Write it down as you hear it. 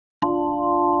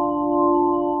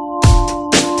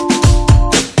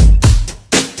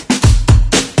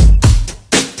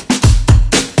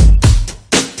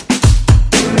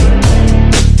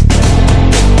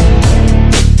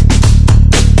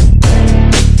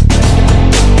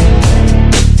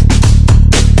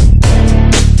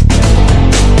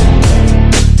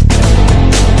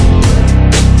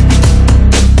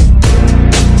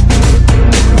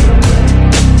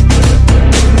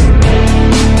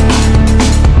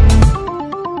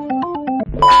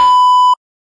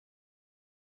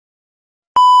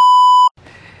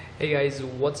Hey guys,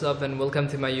 what's up and welcome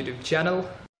to my YouTube channel.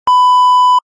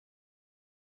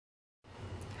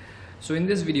 So in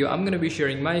this video, I'm gonna be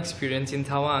sharing my experience in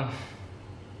Taiwan.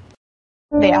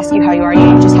 They ask you how you are,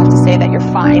 you just have to say that you're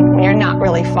fine when you're not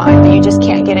really fine, but you just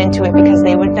can't get into it because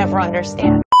they would never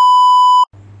understand.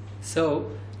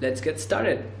 So let's get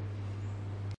started.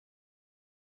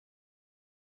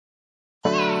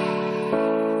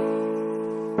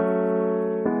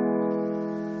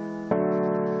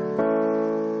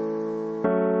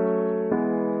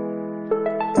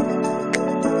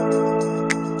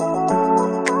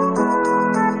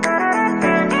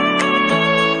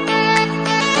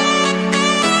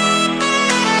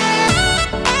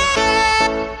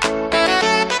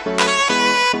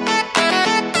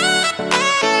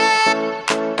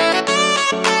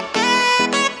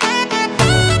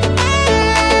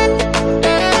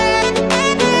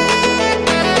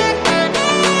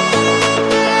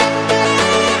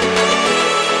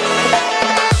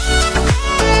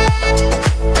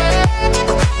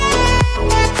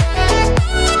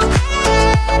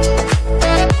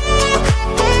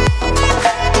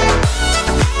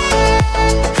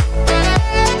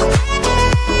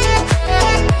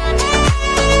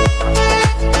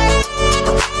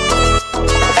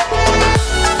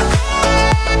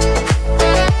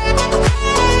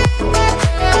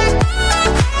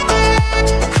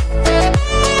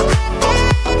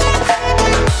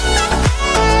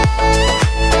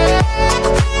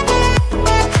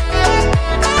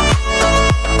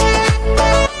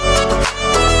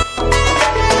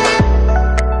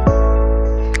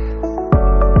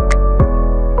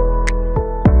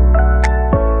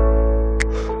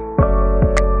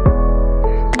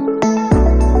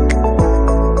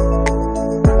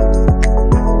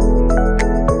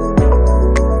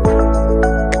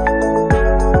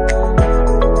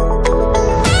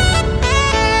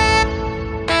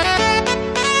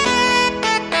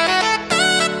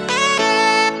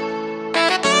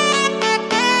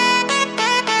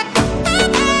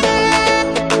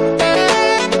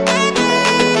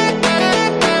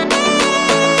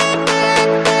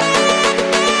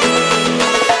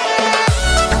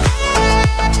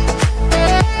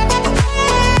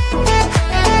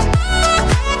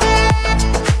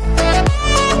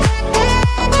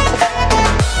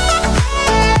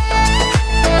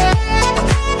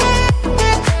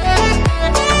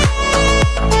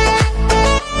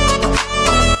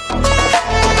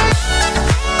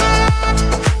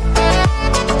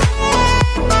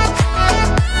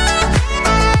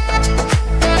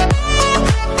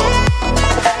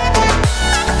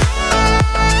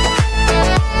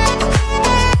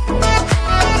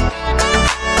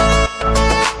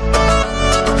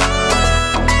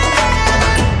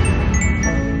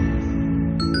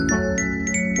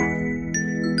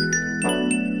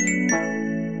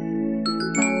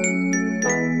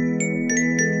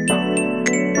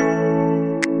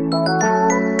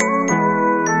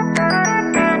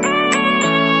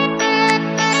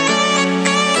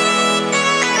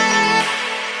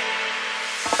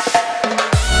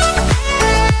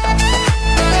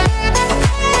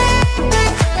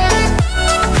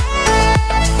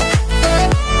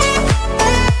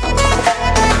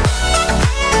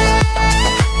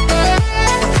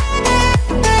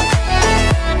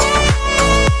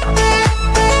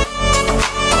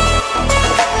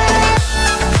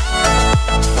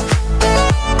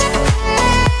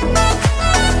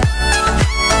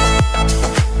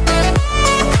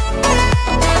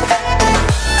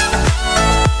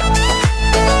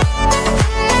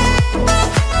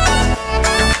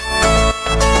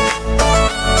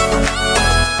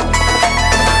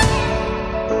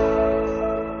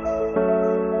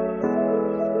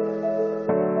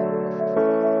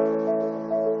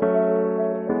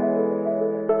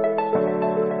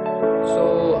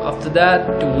 After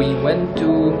that, we went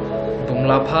to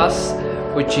Bumla Pass,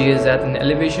 which is at an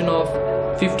elevation of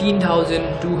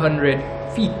 15,200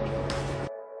 feet.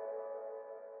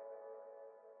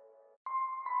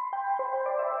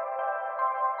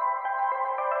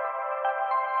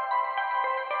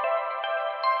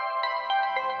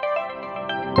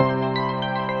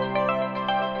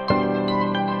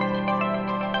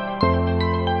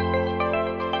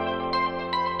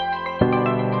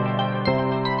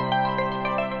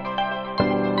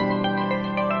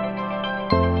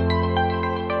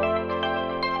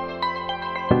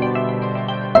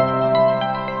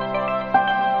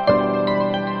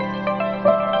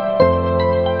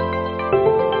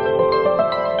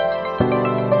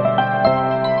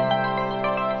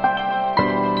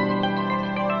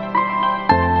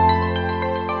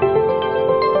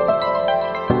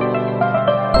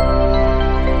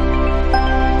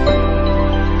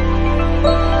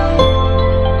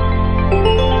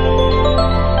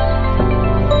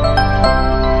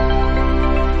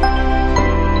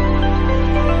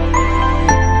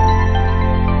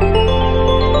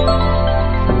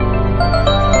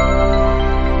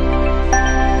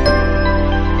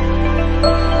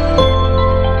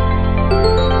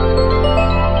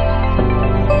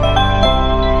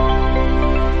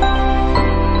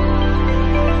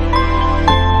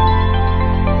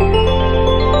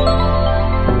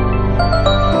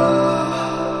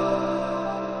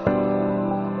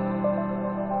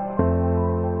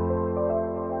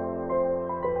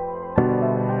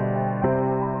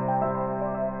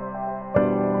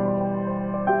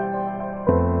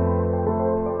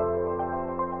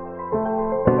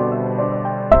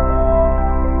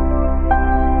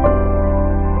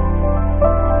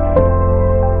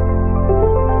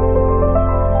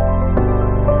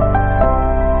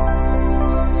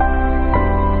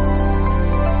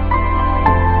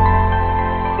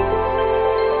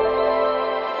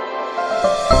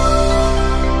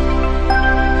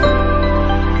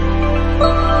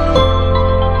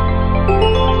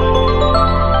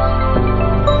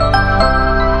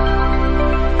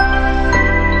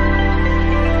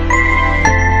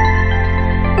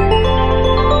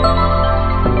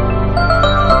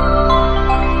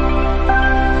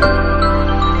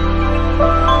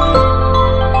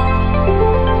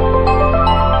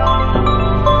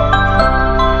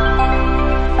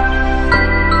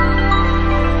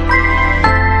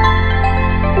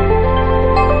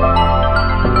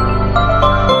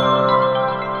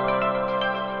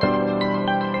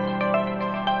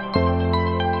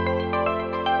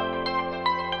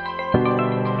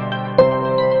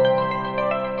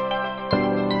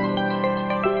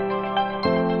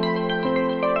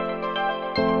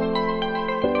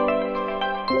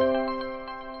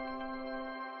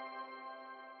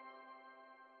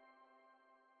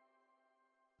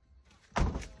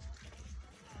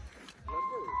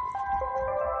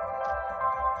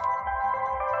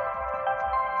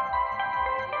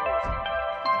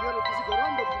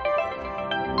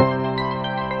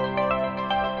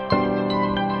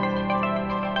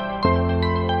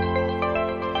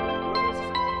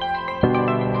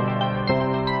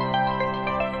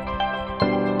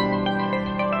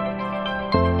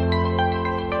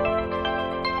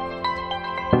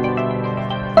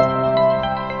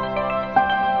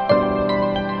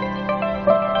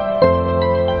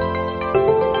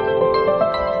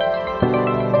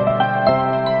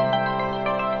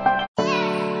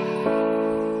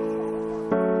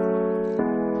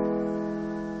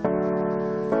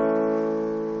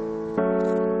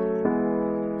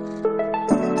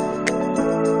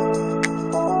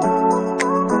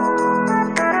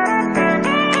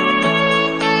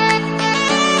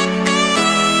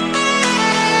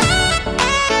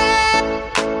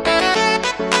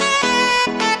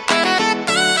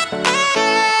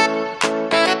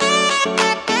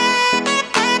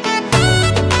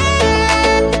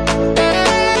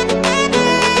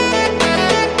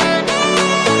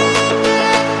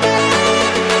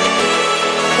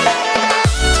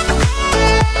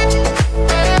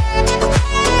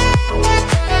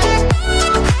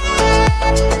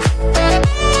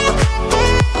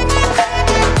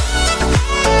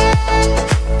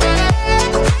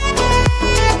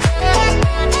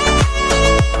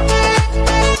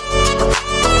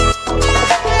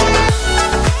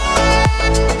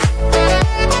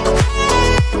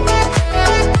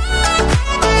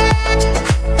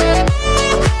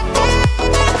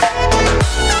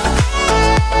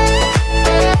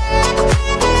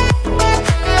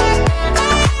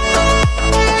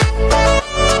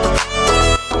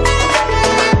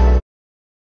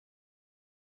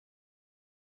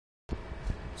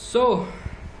 So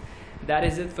that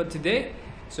is it for today.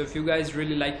 So if you guys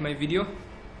really like my video,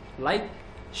 like,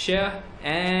 share,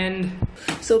 and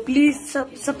so please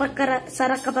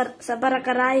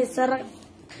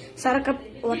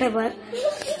whatever,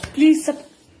 please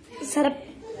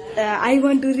I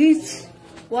want to reach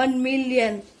 1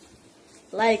 million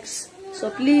likes,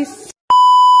 so please.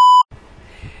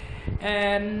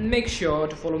 And make sure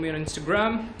to follow me on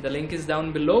Instagram, the link is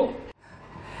down below.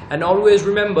 And always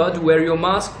remember to wear your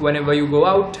mask whenever you go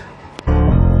out.